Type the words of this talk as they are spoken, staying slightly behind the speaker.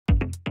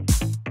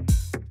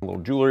A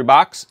little jewelry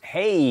box.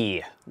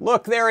 Hey,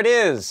 look, there it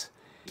is.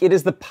 It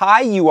is the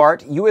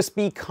PiUART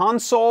USB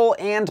console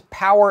and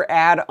power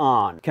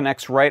add-on.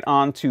 Connects right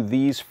onto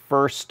these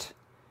first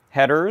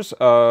headers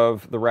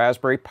of the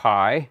Raspberry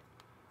Pi.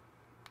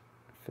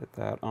 Fit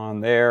that on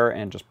there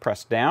and just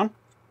press down.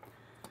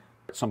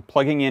 So I'm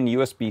plugging in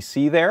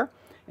USB-C there,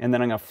 and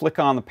then I'm going to flick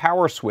on the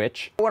power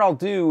switch. What I'll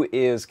do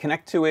is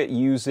connect to it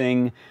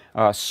using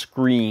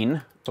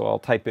screen. So I'll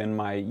type in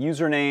my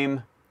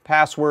username,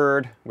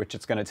 password, which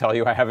it's going to tell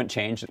you I haven't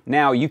changed.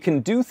 Now you can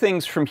do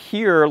things from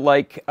here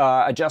like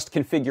adjust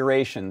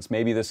configurations.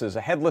 Maybe this is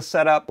a headless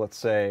setup. Let's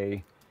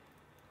say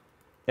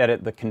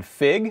edit the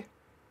config.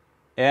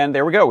 And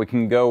there we go. We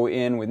can go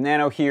in with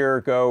Nano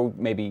here, go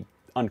maybe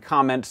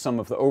uncomment some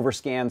of the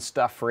overscan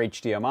stuff for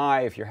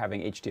HDMI. If you're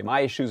having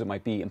HDMI issues, it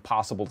might be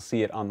impossible to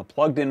see it on the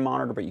plugged-in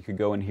monitor, but you could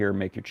go in here and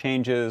make your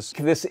changes.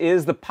 This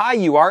is the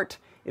PiUART.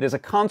 It is a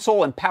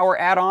console and power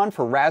add-on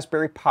for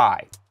Raspberry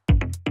Pi.